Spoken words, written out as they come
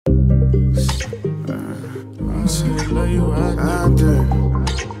I'm saying love you out there.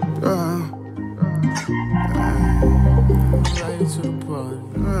 Invite you to the party.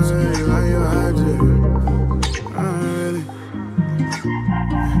 I'm saying love you out there.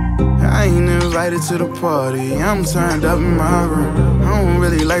 I ain't invited to the party, I'm turned up in my room. I don't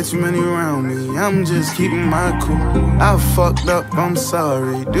really like too many around me, I'm just keeping my cool. I fucked up, I'm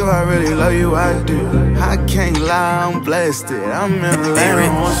sorry, do I really love you? I do. I can't lie, I'm blasted, I'm in a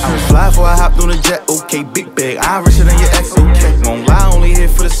land. I'm fly before I hopped on the jet, okay, big bag, I'm richer than your ex, okay. Won't lie, only here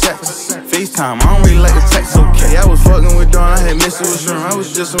for the sex. FaceTime, I don't really like the text, okay. I was fucking with Dawn, I had missed it with Shrooms. I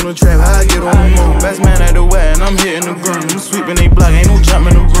was just on the trap, how I get on the moon. Best man at the way, and I'm hitting the groom. I'm sweeping they block, ain't no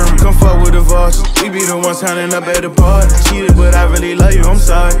jumping the broom. Come fuck with the vultures, we be the ones turning up at the party. Cheated, but I really love you, I'm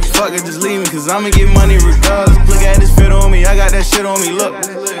sorry. Fuck it, just leave me, cause I'ma get money regardless. Look at this fit on me, I got that shit on me, look.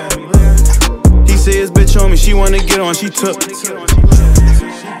 He said his bitch on me, she wanna get on, she took.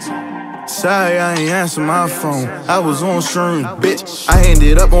 Sorry, I ain't answer my phone. I was on Shrooms, bitch. I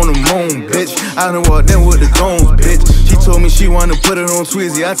ended up on the moon, bitch. I done walked in with the goons, bitch. She told me she wanna put it on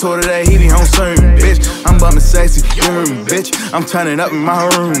Tweezy. I told her that he be on certain, bitch. I'm bumping sexy, you heard me, bitch. I'm turning up in my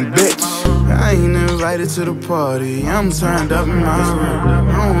room, bitch. I ain't invited to the party, I'm turned up in my room.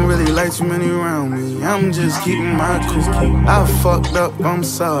 I don't really like too many around me, I'm just keeping my cool. I fucked up, I'm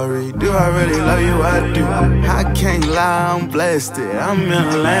sorry, do I really love you? I do. I can't lie, I'm blasted, I'm in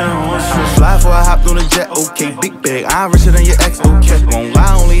a land. Fly before I hopped on the jet, okay, big bag, I'm richer than your ex, okay. Won't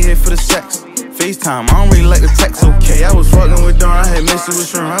lie, only here for the sex. FaceTime, I don't really like the text, okay. I was fucking with Dawn, I had missed it with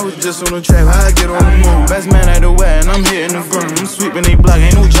Shrooms. I was just on the trap, how I get on the moon. Best man at the way, and I'm hitting the groom. I'm sweeping they block,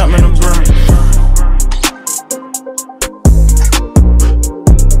 ain't no jumping the broom.